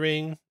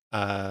 Hindering,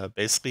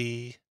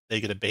 basically they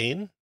get a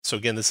Bane. So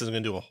again, this isn't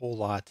going to do a whole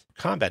lot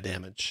combat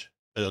damage,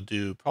 but it'll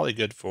do probably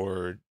good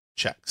for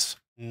checks.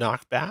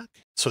 Knockback.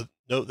 So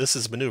no, this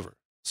is maneuver.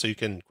 So you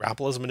can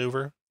grapple as a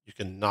maneuver. You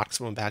can knock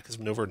someone back as a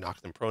maneuver,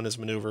 knock them prone as a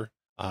maneuver.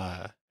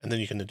 And then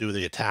you can do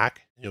the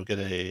attack. And you'll get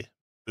a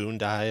boon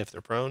die if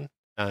they're prone.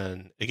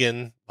 And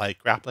again, like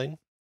grappling,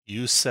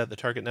 you set the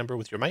target number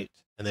with your might,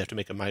 and they have to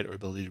make a might or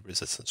ability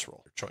resistance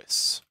roll. Your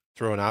choice.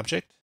 Throw an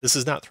object. This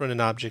is not throwing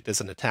an object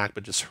as an attack,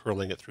 but just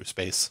hurling it through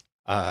space.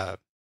 I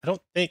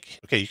don't think.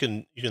 Okay, you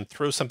can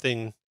throw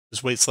something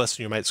whose weight's less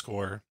than your might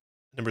score.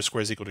 Number of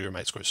squares equal to your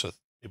might score, so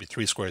maybe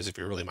 3 squares if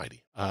you're really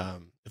mighty.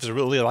 If it's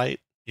really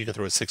light, you can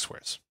throw it 6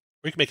 squares.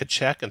 Or you can make a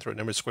check and throw a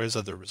number of squares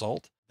of the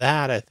result.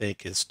 That I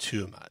think is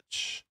too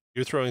much.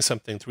 You're throwing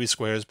something 3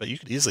 squares, but you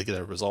could easily get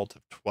a result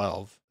of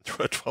 12 and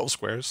throw 12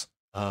 squares.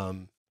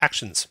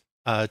 Actions.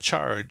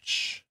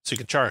 Charge. So you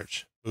can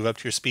charge. Move up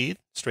to your speed,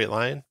 straight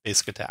line,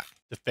 basic attack.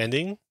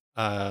 Defending.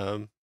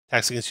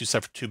 Attacks against you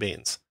suffer 2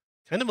 banes.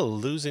 Kind of a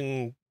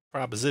losing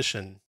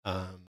proposition.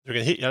 They're going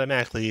to hit you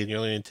automatically, and you're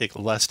only going to take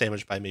less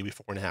damage by maybe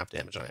 4.5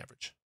 damage on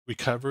average.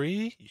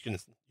 Recovery. You can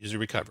use a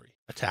recovery.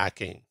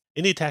 Attacking.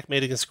 Any attack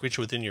made against a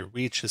creature within your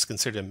reach is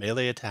considered a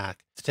melee attack.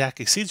 If the attack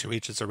exceeds your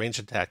reach, it's a ranged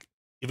attack,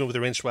 even with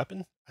a ranged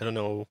weapon. I don't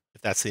know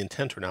if that's the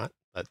intent or not,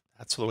 but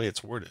that's the way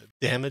it's worded.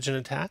 Damage and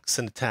attacks.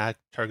 An attack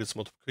targets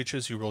multiple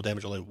creatures. You roll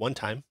damage only 1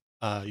 time.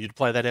 You'd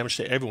apply that damage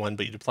to everyone,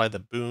 but you'd apply the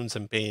boons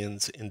and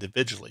banes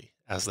individually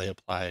as they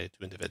apply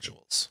to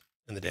individuals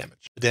in the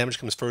damage. The damage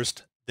comes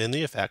first, then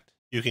the effect.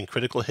 You can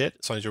critical hit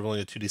as long as you're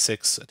rolling a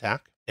 2d6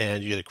 attack,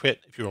 and you get a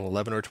crit if you roll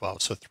 11 or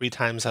 12. So 3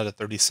 times out of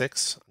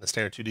 36 on a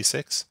standard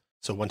 2d6.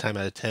 So 1 time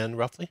out of 10,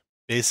 roughly.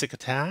 Basic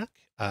attack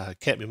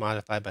can't be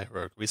modified by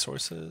heroic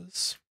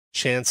resources.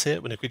 Chance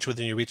hit. When a creature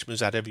within your reach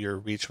moves out of your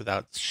reach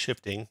without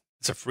shifting.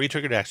 It's a free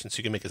triggered action, so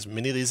you can make as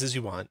many of these as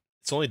you want.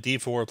 It's only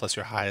d4 plus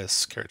your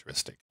highest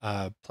characteristic,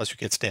 plus your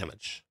kit's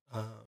damage.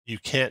 You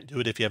can't do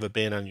it if you have a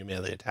bane on your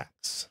melee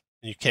attacks.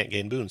 And you can't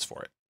gain boons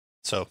for it.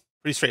 So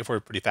pretty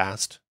straightforward, pretty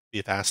fast.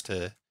 Be fast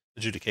to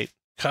adjudicate.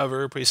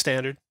 Cover, pretty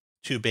standard.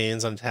 2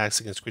 banes on attacks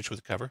against creature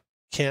with cover.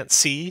 Can't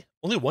see.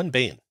 Only 1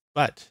 bane,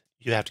 but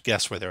you have to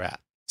guess where they're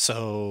at.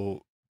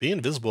 So being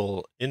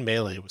invisible in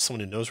melee with someone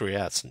who knows where you're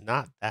at is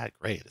not that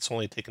great. It's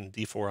only taking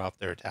d4 off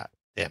their attack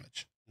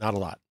damage. Not a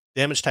lot.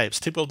 Damage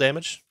types. Typical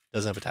damage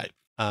doesn't have a type.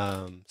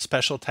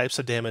 Special types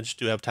of damage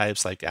do have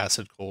types like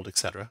acid, cold,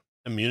 etc.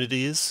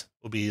 Immunities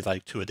will be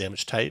like to a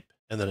damage type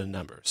and then a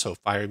number. So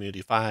fire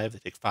immunity 5, they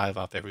take 5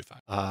 off every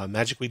 5.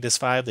 Magic weakness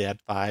 5, they add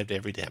 5 to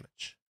every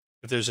damage.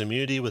 If there's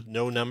immunity with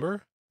no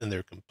number, then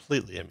they're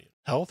completely immune.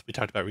 Health, we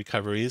talked about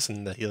recoveries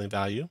and the healing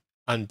value.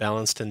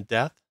 Unbalanced in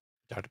death,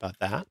 we talked about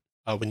that.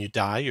 When you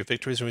die, your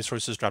victories and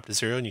resources drop to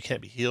 0, and you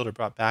can't be healed or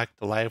brought back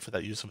to life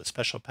without use of a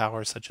special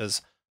power such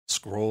as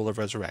Scroll of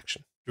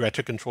Resurrection.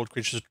 Director-controlled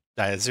creatures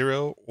die at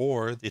 0,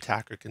 or the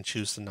attacker can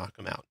choose to knock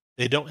them out.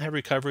 They don't have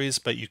recoveries,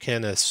 but you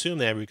can assume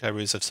they have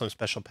recoveries if some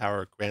special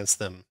power grants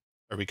them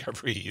a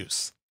recovery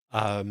use.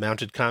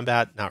 Mounted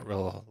combat, not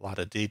real a lot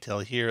of detail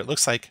here. It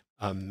looks like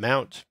a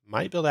mount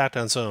might be able to act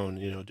on its own,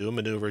 do a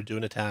maneuver, do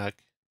an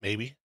attack,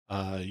 maybe.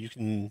 You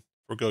can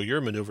forego your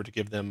maneuver to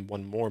give them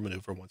one more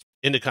maneuver once.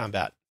 Into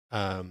combat.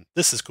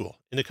 This is cool.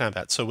 Into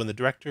combat. So when the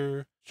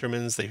director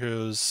determines the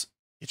heroes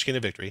each gain a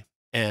victory,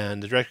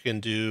 and the director can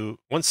do,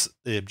 once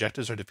the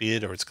objectives are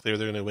defeated or it's clear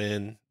they're going to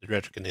win, the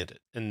director can end it.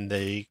 And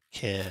they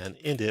can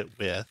end it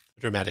with a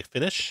dramatic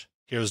finish.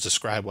 Heroes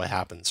describe what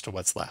happens to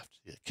what's left.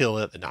 They kill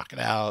it, they knock it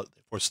out,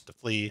 they force it to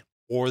flee.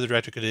 Or the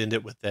director could end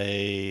it with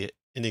a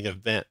ending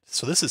event.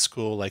 So this is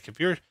cool. Like if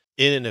you're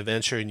in an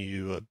adventure and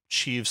you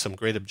achieve some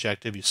great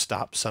objective, you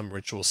stop some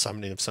ritual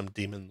summoning of some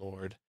demon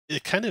lord,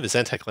 it kind of is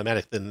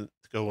anticlimactic then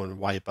to go and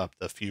wipe up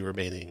the few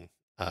remaining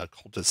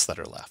cultists that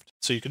are left.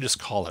 So you could just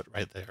call it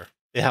right there.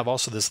 They have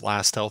also this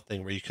last health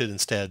thing where you could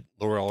instead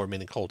lower all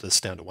remaining cultists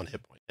down to 1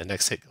 hit point, and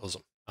next hit kills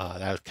them.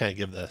 That would kind of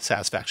give the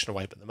satisfaction of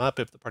wiping them up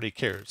if the party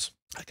cares.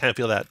 I kind of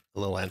feel that a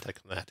little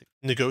anticlimactic.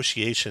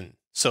 Negotiation.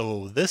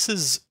 So this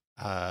is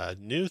a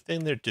new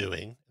thing they're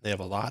doing. They have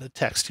a lot of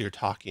text here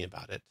talking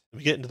about it.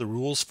 We get into the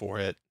rules for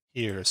it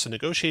here. So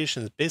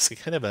negotiation is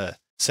basically kind of a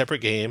separate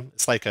game.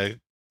 It's like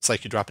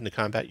you drop into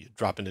combat, you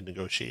drop into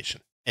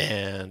negotiation.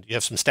 And you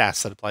have some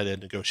stats that apply to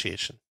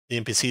negotiation. The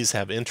NPCs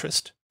have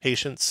interest,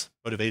 patience,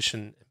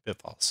 motivation, and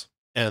pitfalls.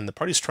 And the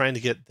party's trying to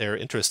get their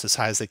interest as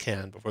high as they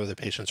can before their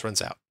patience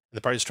runs out. And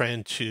the party's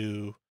trying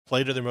to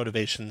play to their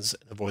motivations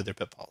and avoid their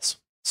pitfalls.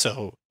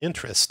 So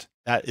interest,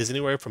 that is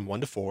anywhere from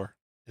 1 to 4.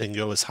 It can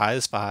go as high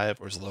as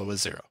 5 or as low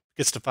as 0. If it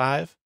gets to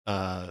 5,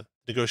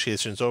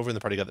 negotiation is over and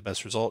the party got the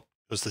best result.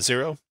 It goes to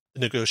 0, the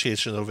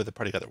negotiation is over, the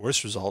party got the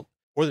worst result.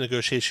 Or the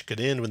negotiation could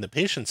end when the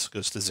patience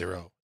goes to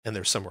 0 and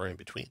they're somewhere in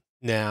between.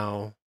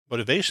 Now,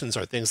 motivations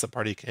are things the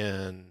party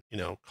can,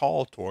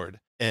 call toward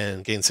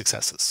and gain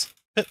successes.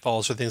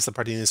 Pitfalls are things the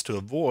party needs to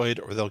avoid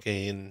or they'll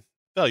gain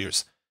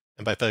failures.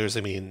 And by failures,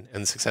 I mean,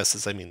 and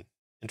successes, I mean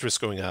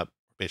interest going up,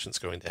 patience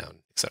going down,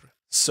 etc.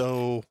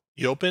 So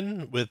you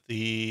open with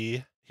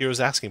the heroes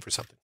asking for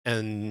something.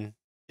 And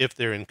if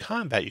they're in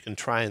combat, you can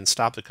try and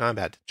stop the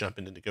combat to jump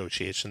into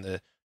negotiation.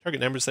 The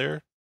target numbers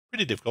there,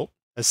 pretty difficult.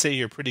 Let's say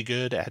you're pretty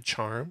good at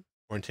charm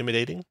or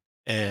intimidating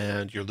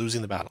and you're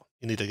losing the battle.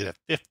 You need to get a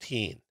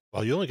 15.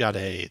 Well, you only got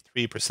a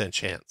 3%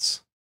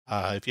 chance.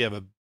 If you have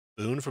a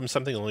boon from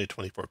something, only a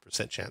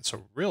 24% chance.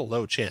 So real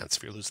low chance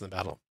if you're losing the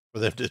battle for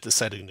them to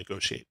decide to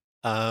negotiate.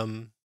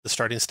 The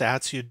starting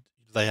stats you'd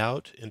lay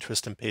out,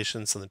 interest and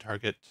patience and the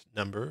target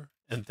number,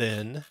 and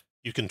then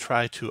you can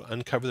try to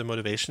uncover their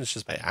motivations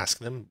just by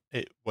asking them,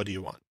 hey, what do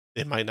you want?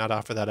 They might not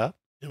offer that up,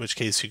 in which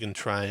case you can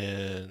try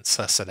and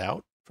suss it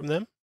out from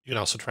them. You can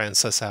also try and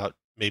suss out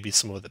maybe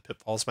some of the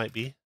pitfalls might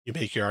be. You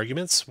make your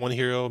arguments. One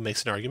hero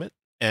makes an argument,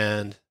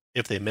 and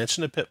if they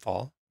mention a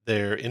pitfall,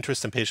 their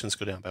interest and patience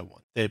go down by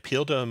 1. They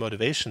appeal to a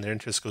motivation, their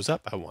interest goes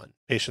up by 1.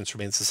 Patience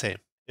remains the same.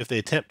 If they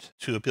attempt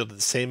to appeal to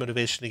the same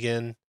motivation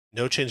again,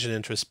 no change in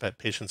interest, but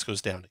patience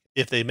goes down.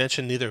 If they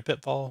mention neither a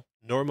pitfall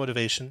nor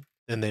motivation,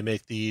 then they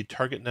make the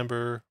target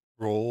number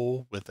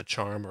roll with a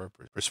charm or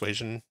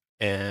persuasion.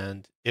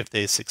 And if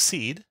they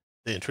succeed,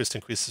 the interest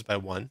increases by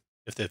 1.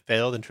 If they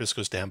fail, the interest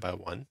goes down by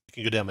 1. It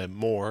can go down by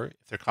more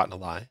if they're caught in a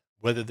lie.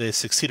 Whether they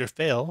succeed or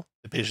fail,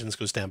 the patience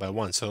goes down by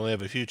 1. So they only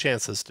have a few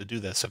chances to do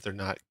this if they're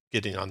not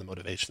getting on the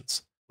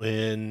motivations.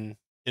 When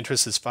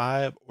interest is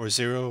 5 or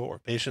 0 or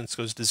patience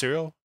goes to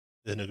 0,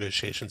 the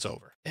negotiation's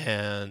over.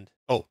 And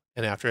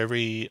after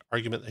every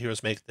argument the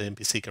heroes make, the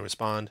NPC can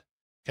respond,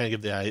 kind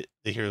of give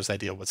the heroes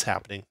idea of what's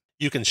happening.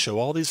 You can show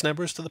all these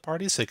numbers to the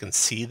party so they can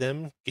see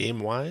them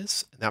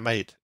game-wise, and that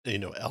might,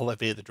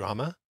 elevate the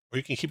drama, or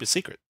you can keep it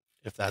secret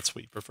if that's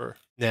what you prefer.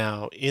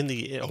 Now,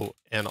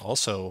 and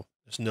also,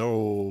 there's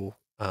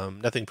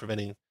nothing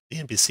preventing the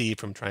NPC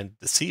from trying to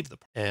deceive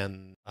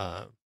and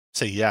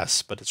say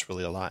yes, but it's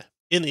really a lie.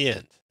 In the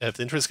end, if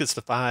the interest gets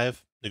to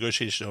 5,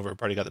 negotiation over,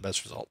 party got the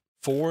best result.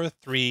 4,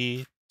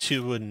 3,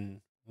 2,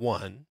 and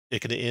 1,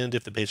 it can end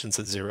if the patient's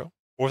at 0,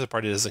 or the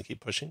party doesn't keep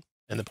pushing,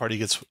 and the party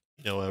gets,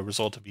 a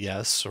result of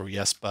yes, or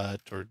yes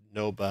but, or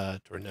no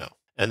but, or no.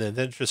 And then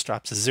the interest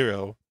drops to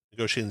 0,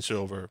 negotiation's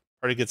over,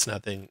 party gets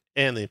nothing,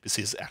 and the NPC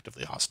is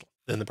actively hostile.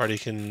 Then the party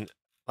can,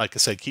 like I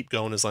said, keep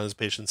going as long as the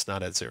patient's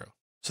not at 0.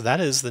 So that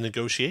is the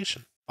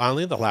negotiation.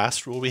 Finally, the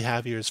last rule we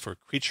have here is for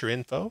creature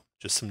info,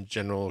 just some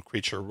general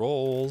creature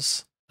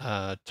roles,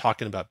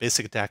 talking about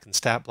basic attack and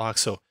stat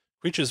blocks. So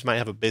creatures might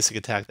have a basic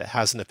attack that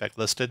has an effect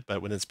listed,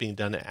 but when it's being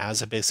done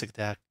as a basic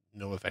attack,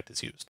 no effect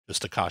is used.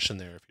 Just a caution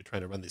there if you're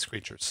trying to run these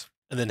creatures.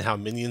 And then how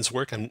minions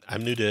work.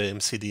 I'm new to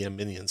MCDM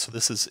minions, so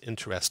this is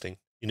interesting.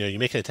 You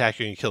make an attack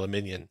here and you kill a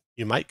minion.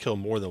 You might kill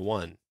more than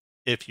one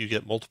if you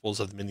get multiples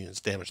of the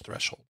minion's damage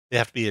threshold. They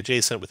have to be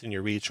adjacent within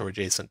your reach or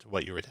adjacent to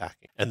what you're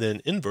attacking. And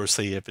then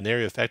inversely, if an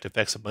area effect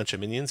affects a bunch of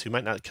minions, you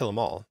might not kill them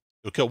all.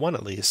 You'll kill one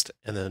at least,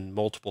 and then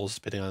multiples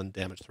depending on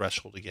damage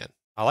threshold again.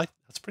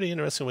 That's a pretty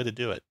interesting way to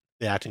do it.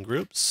 They act in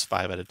groups,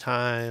 5 at a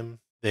time.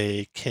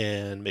 They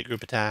can make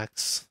group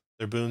attacks.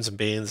 Their boons and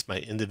banes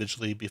might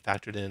individually be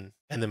factored in,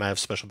 and they might have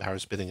special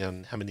powers depending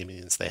on how many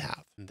minions they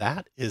have. And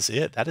that is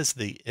it. That is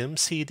the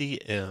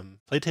MCDM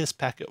Playtest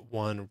Packet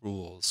 1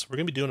 rules. We're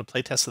going to be doing a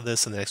playtest of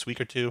this in the next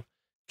week or 2.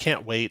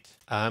 Can't wait.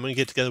 I'm going to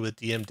get together with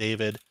DM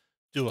David,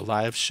 do a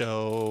live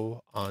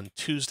show on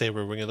Tuesday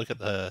where we're going to look at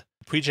the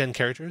pre-gen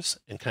characters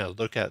and kind of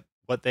look at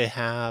what they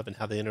have and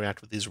how they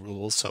interact with these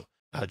rules. So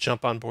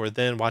jump on board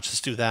then, watch us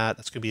do that.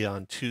 That's going to be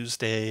on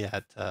Tuesday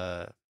at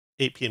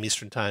 8 p.m.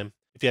 Eastern Time.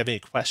 If you have any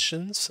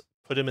questions,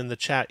 put them in the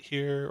chat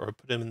here or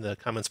put them in the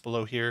comments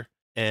below here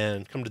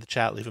and come to the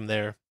chat, leave them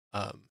there.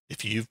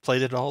 If you've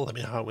played it all, let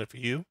me know how it went for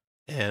you.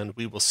 And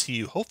we will see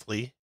you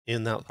hopefully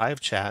in that live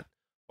chat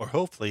or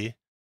hopefully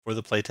for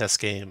the playtest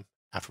game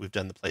after we've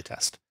done the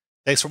playtest.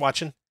 Thanks for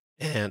watching,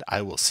 and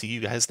I will see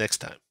you guys next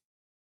time.